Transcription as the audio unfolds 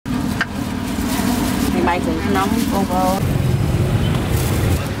lại cũng nóng cô vô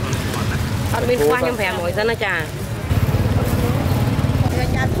ăn bên qua nhâm phèn mỗi dân nó trà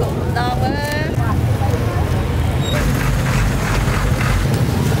cha trộn to với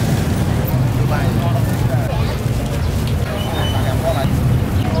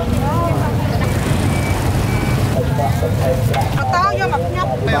to vô mặt nhóc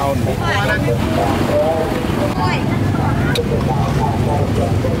bèo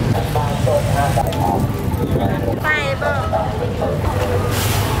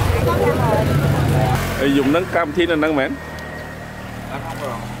dùng nắng cam thi là nắng mến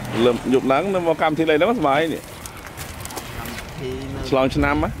dùng nắng nó vào cam thi này nó mất bài nhỉ lòng cho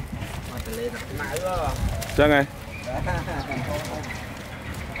năm á cho ngay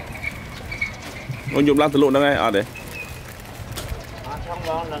nó dùng lăng từ lụn đó ngay ở đây trong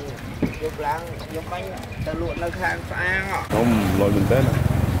đó là dùng lăng dùng bánh từ lụn nó khang phá không lôi mình tết này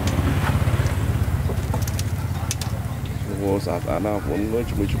vô xã ta nào cũng với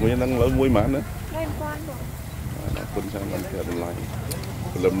chúng mình đang lấy muối mán nữa quân sang mình theo đường lại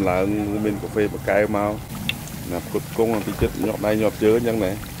lầm là mình cà phê bạc cay màu nạp cột công làm tí chất nhọt này nhọt chứa như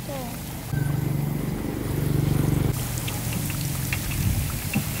này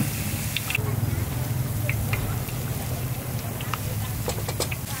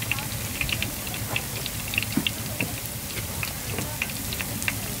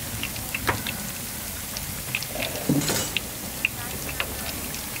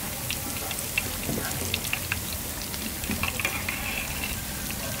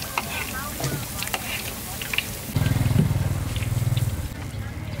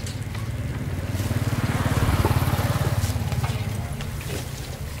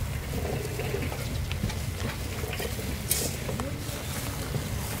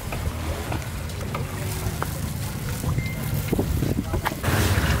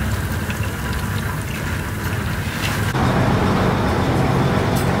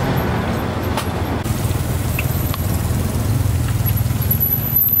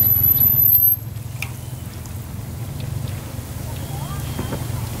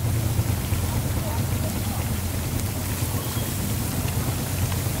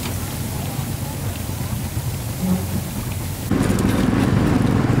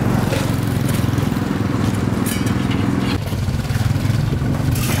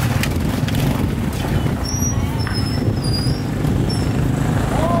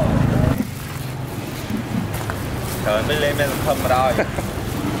rồi mới lên men thơm rồi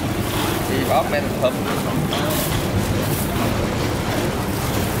thì bóp men thơm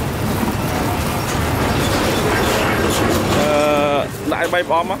lại bay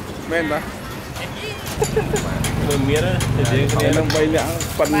bom á men ta mười miếng đó thì cái nó bay nhãn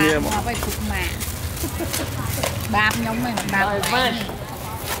phần nia mà bay cục mà bạp nhóm này bạp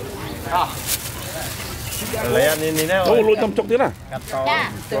lấy ăn đi nè ô lôi trong chốc thế nào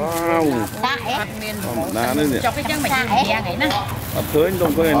wow đá nữa nhỉ chọc cái chân mày nhà cái nè cưới anh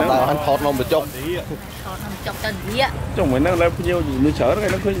đông cái này nó ăn thọt nó một chốc chọc chân dĩa trong mấy nó lấy nhiêu gì mới chở cái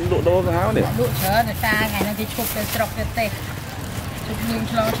nó cứ độ đô cái háo này độ chở người ta ngày nó đi chụp cái trọc cái tê chụp nhung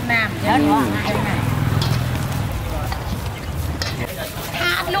cho nam nhớ nó hai này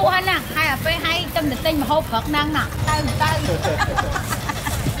hạ lụa hay nè hay là phải hay tâm được tinh mà hộp phật năng nè từ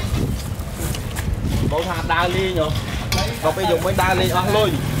bố thằng đa ly nhở còn bây dùng mấy đa ly ăn luôn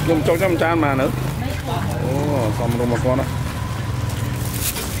dùng trong trăm chan mà nữa ô xong rồi một con đó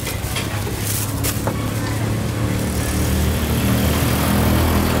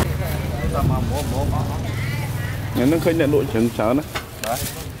nó khơi nhận đội chấn chở nữa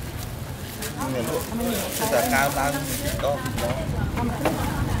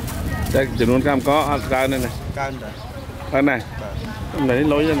đây chỉ luôn cam có cao này này cao này lấy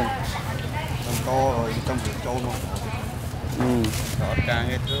lối ra này to rồi trong châu nó đó càng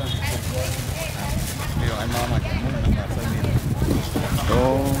hết nữa bây giờ anh mà chẳng muốn là phơi miền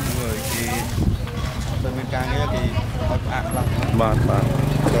người thì phơi miền càng nghe thì hơi ác lắm bạn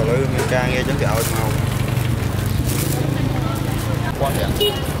rồi lấy miền càng nghe chẳng cái áo màu quan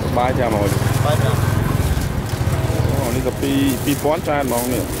điểm 300 rồi 300 นี่ก็ปีป้อนจานมอง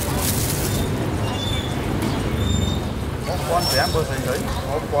เนี่ย con rẻ bơ xanh đấy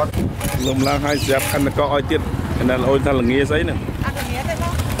con lùm lang hai dẹp khăn có oi tiết cái này là ôi ta là nghề giấy nè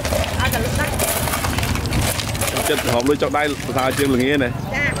chất hộp lưới chọc đai thà chưa là nghề này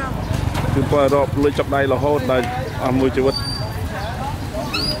cứ qua đó lưới chọc đai là hốt đây mùi chịu vật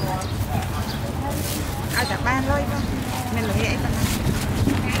cả ba lôi mình là nghề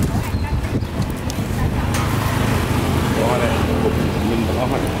đó này mình có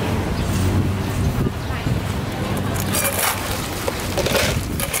hỏi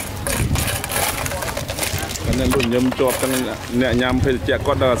nên luôn nhâm chọt trong nhẹ nhàng phải chẹt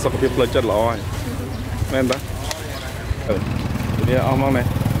con là sọc phiệp lời chất lỏi nên đó đi ông mong này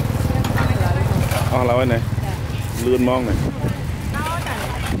là này lươn mong này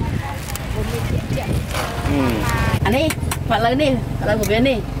anh đi phải lấy đi một viên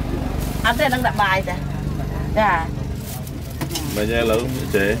đi ăn tết đang đặt bàiจ้ะจ้ะ bây giờ lớn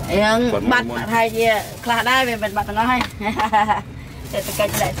chế bắt hay gì khlaได้เป็นบัตรน้อยแต่ตะการ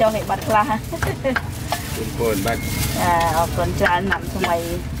จะcho hệบัตรkhla จุนเปิลได้เอาคนจานนำทำไม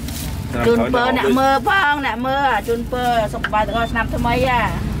จุนเปิลเนี่ยมือพ้องเนี่ยมือจุนเปิลสบายแต่ก็นำทำไมอ่ะ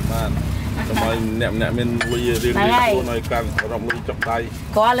ทำไมเนี่ยเป็นวิญญาณเรียนตัวน้อยกันเราไม่จับใจ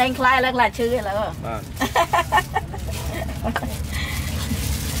ก็เล่นคล้ายแล้วชื่อแล้ว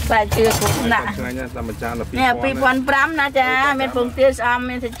ใส่ชื่อคุณน่ะเนี่ยปีปอนปรำนะจ๊ะเม็ดพงเตี้ยซ้ำเ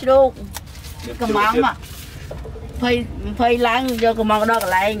ม็ดจะจุกกระมังอ่ะเพยล้างโยกระมังดอกอะ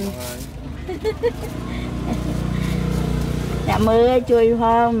ไรเนี่ยมือช่วยพ่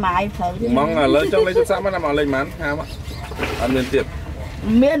อหมายเถอะมองอ่ะเลยจังเลยจะซ้ำมันมาเลยมันฮะมั้งอันเมียนเตียบ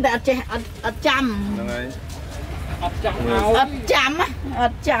เมียนแต่อัดจำยังไงอัดจำ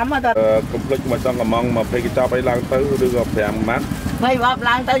อ่ะตอนกุมพลิกมาจังกระมังมาเพกิจาไปล้างเต้าดูกับแผงมันไม่บอก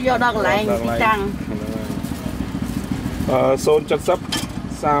ล้างเต้าโยดอกอะไรจังโซนจัดซับ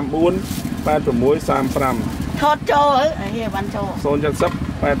34 86 35ทอดโจเฮ้ยวันโจโซนจัดซับ86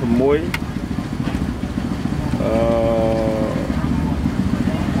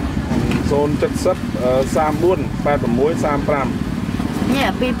โซนจัดซับ34 86 35เนี่ย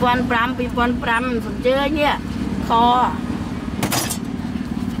ปีปอนปรำสนเจอเนี่ยคอ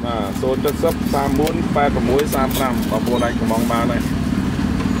โซนจัดซับ34 86 35บางคนไหนก็มองมาหน่อย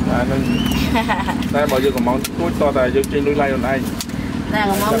นั่นได้บอกยังก็มองพูดต่อแต่ยังจริงด้วยไรคนไหนแต่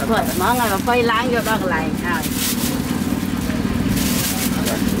ก็มองเปิดมองไงแบบไฟล้างอยู่ดอกอะไร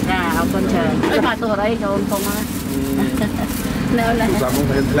เอาคนเชิญไม่มาตัวไรโจนคงนะแล้วนะสามคน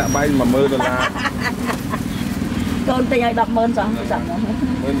เห็นละใบมาเมื่อตลาดโจนตีใหญ่ดับเมินสองสั่งเ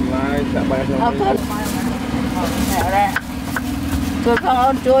มินลายละใบเอาคนแล้วแหละช่วยพ่อ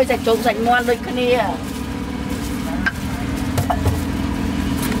ช่วยใส่จุกใส่มวนด้วยคนนี้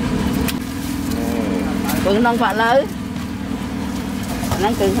cứ nông phá lớn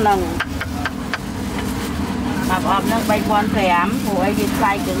nông cứ nông mà bọp nó bay quan khỏe của ấy đi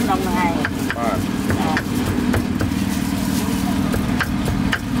tay cứ nông này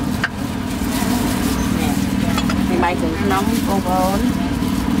thì bay cứ nông cô bốn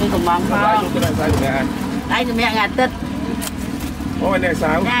tôi cũng mong không đây thì mẹ ngạt tít ôi này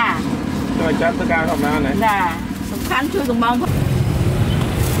sao nè rồi chán tất cả không nào này nè súng khăn chui cũng mong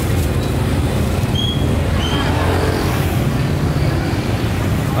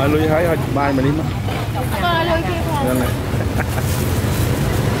lui hái hơi bài mà đi mà đây này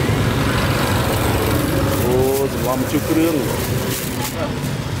ô làm chút riêng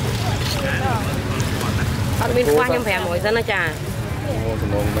ăn bên qua nhâm phèn mỗi dân nó trà ô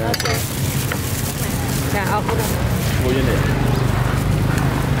thằng ngon đấy trà ốc đó ngồi như này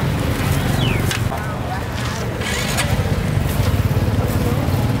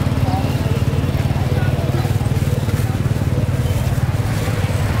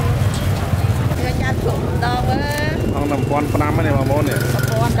ông nằm con năm này mà món này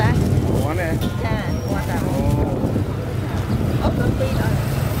con đấy con này con đấy ốc tôm pi rồi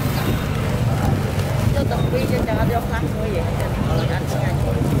cho tôm pi cho chẳng ăn lắm thôi vậy ăn nhanh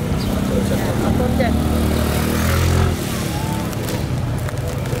ốc tôm chân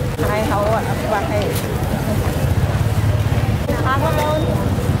hai hậu ăn vặt hay ăn ngon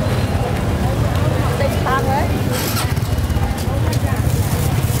tinh thần đấy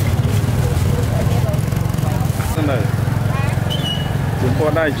này chúng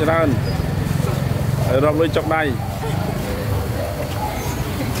con đây cho nên rộng lên trong đây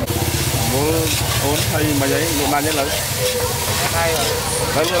muốn ốn thay mà giấy luôn ba nhé lớn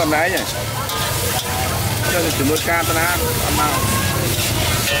lấy luôn làm đấy nhỉ cho nên chỉ nuôi ca ta ăn mau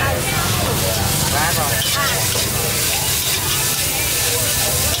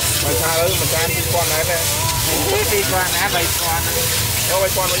mà xa ơi mà can đi con này này đi con á bay con đâu bay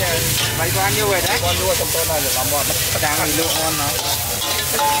con nữa nha bay con như vậy đấy con nuôi trong tôi này để làm bọt đang ăn lụa ngon nó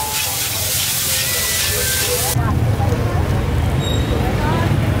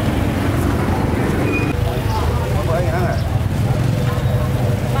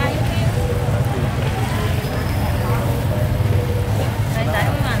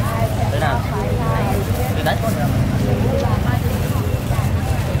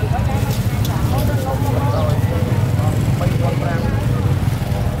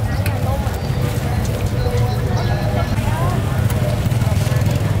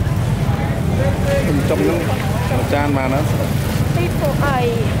trong nó chan mà nó tí phụ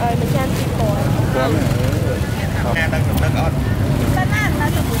ơi mà chan tí phụ quán này nghe đang on tân ăn là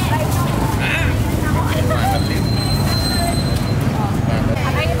được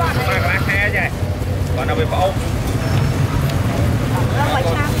đây ba khe vậy còn đâu bị bổ nó phải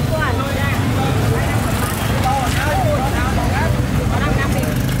sang toàn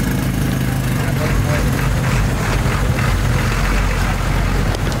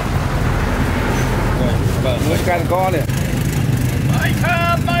mới can con này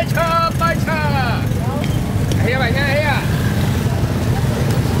bay chờ hia bạn nha hia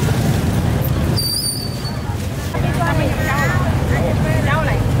đâu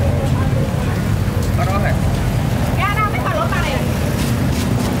này có đó này ra đâu mấy con lỗ này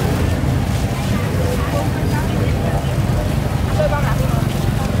tôi con làm đi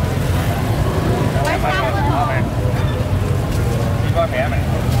coi mẹ này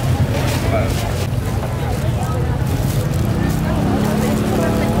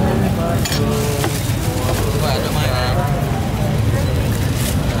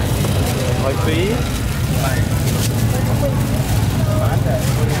hơi phí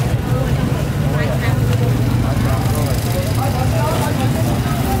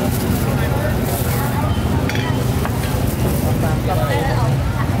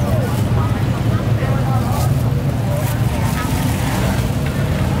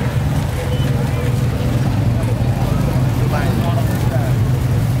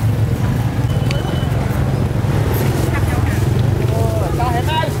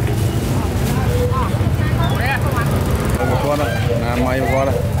may qua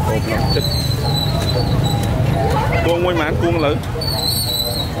đây hộp lắm chích cuông mấy mán cuông lử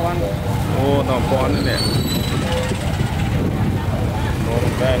con ô tàu con nữa nè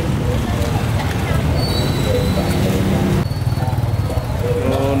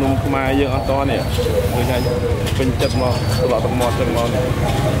nung mai dương ăn to nè người này bình chật mò lọ tầm mò chật mò này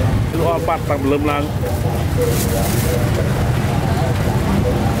lọ bát tầm lơm lang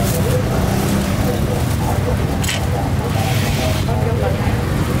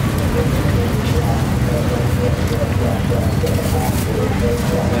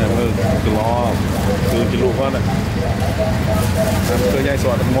nè mừng từ lò từ cái lụa con này cơ nhai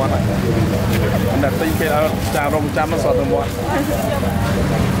sọt tầm mò này đặt tinh cái trà rồng trăm nó sọt tầm mò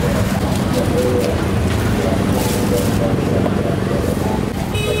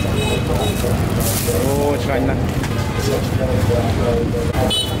ô chanh này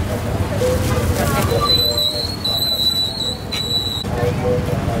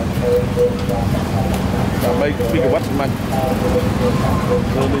đây bị cái bắt mạnh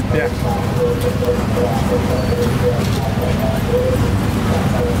rồi đi tè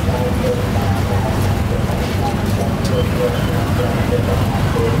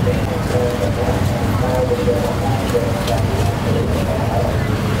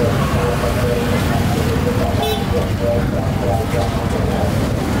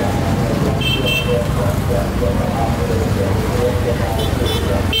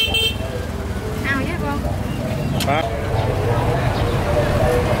ao nhé con à.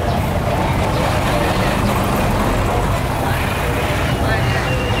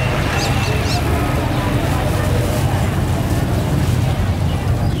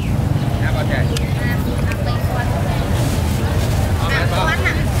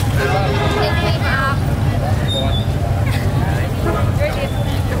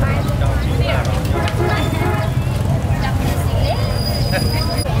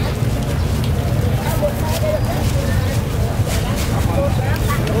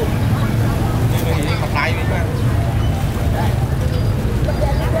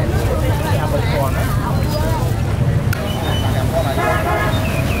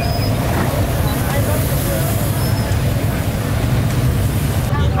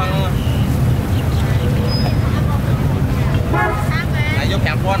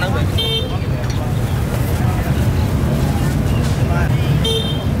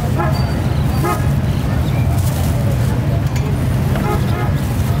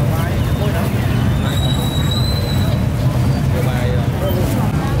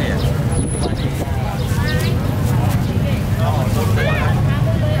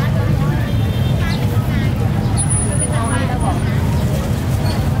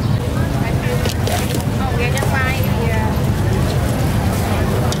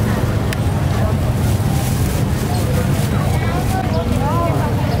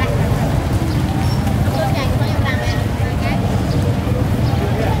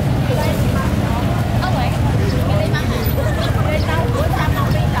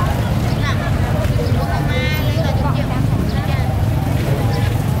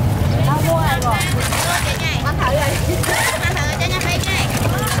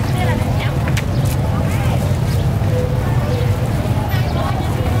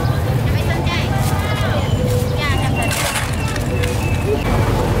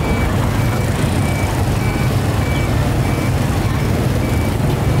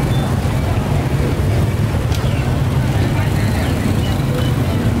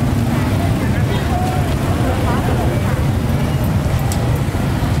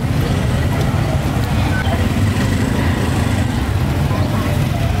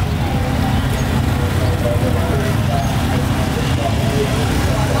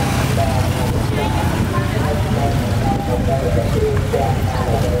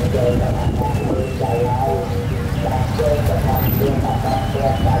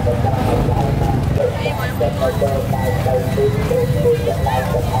 Đây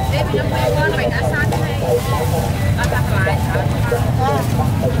bây giờ quay con mày đã sát hay đã đặt lại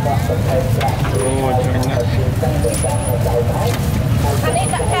ôi trời ơi anh ấy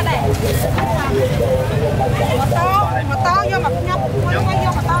đặt ra đây mà to vô mặt nhóc vô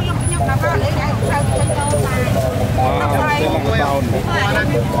mà to vô mặt nhóc nào ra lấy cái sao chân to dài wow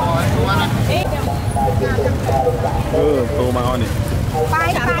tô màu này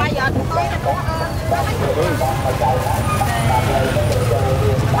bay giờ tôi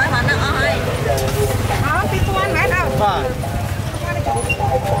bay mà nó ơi đó phi quan mẹ đâu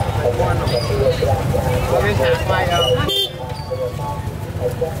có cái sạc bay không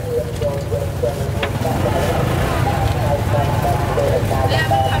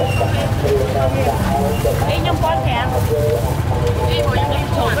đi nhung con kìa đi ngồi nhung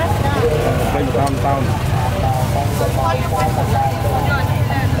chụp á đây tao không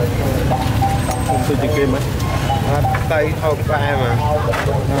tôi chỉ kim ấy tay không có em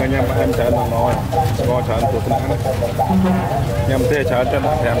mà nhằm em chở nó nói có chở của tôi nhằm thế chở cho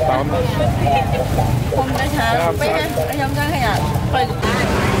nó thèm tao không cái chở bây giờ anh không cái à phải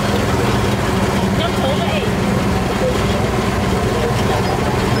nhắm xuống đi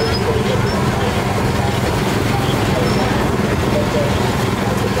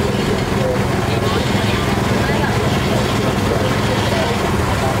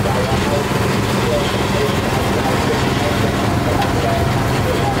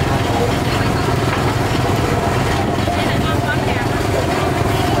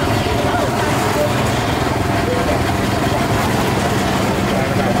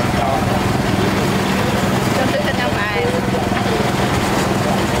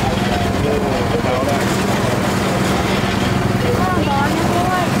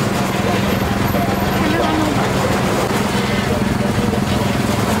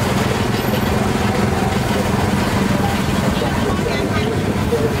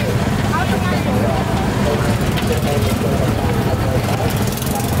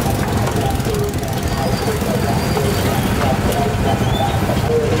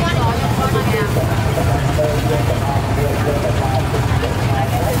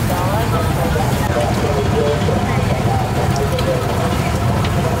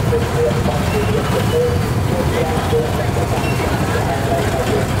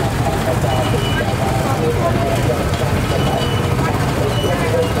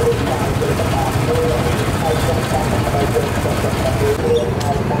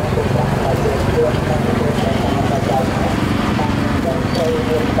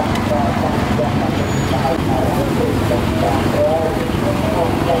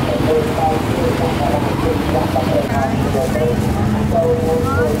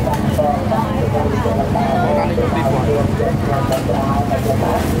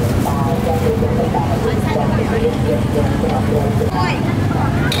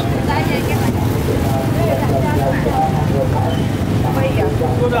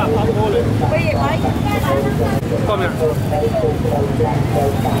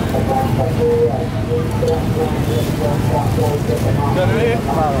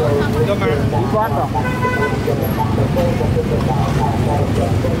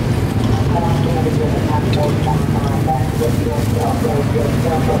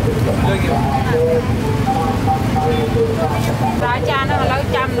ra cha nó lâu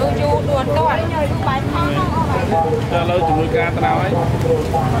chăm nuôi chu đuột tôi cho lâu chụp nuôi cá tao ấy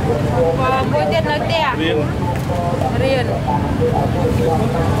và mỗi tiền nó tiền riêng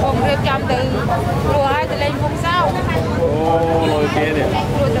không riêng chăm từ lùa hai từ lên vùng sau rồi kia nè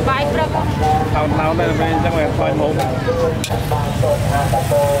lùa từ bài trước thao này bên trong này thôi một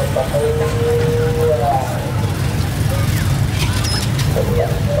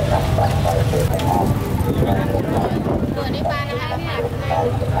vừa đi ba là hai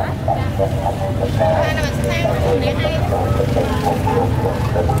là mình sang để hai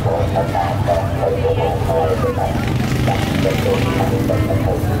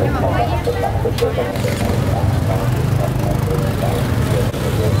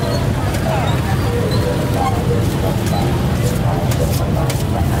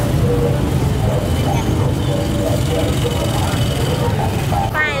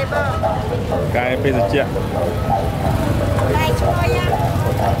cái bây giờ chuyện đây cho nha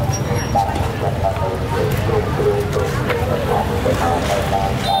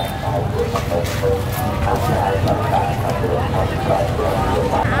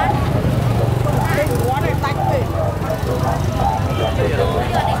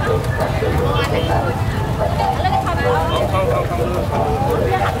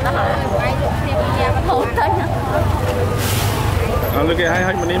cái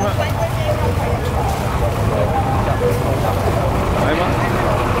hai mình im á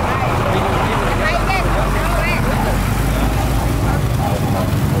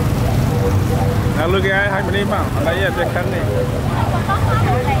Lu cái hai bên đi mà, đây là cái khăn này.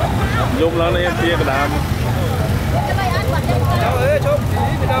 Dùng nó này kia cái đàm.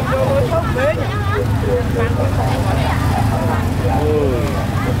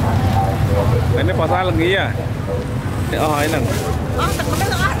 Cái này bỏ ra là nghĩ à? Để hỏi nè.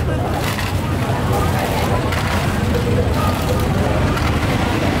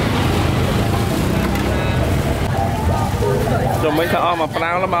 Rồi mấy thợ mà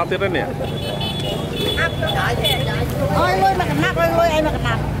phao nó bao tiết đấy nè. Ôi lôi mà cầm nắp, lôi em mà cầm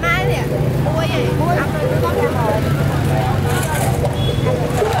nắp. Mai nè, lôi gì? Lôi nắp rồi có cái rồi.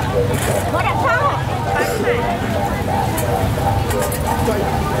 Có đặt sao hả?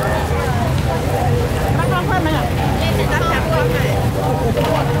 Bắt con thôi mày à? Em sẽ đặt chặt con này.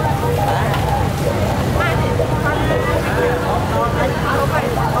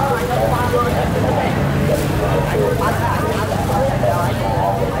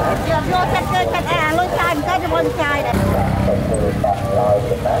 Lôi chặt à, lôi chai một cái cho con chai này.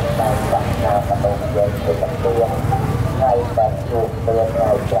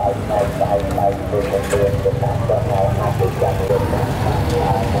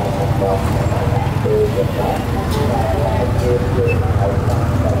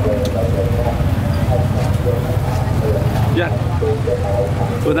 Dạ.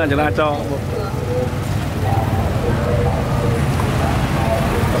 Tôi đang cho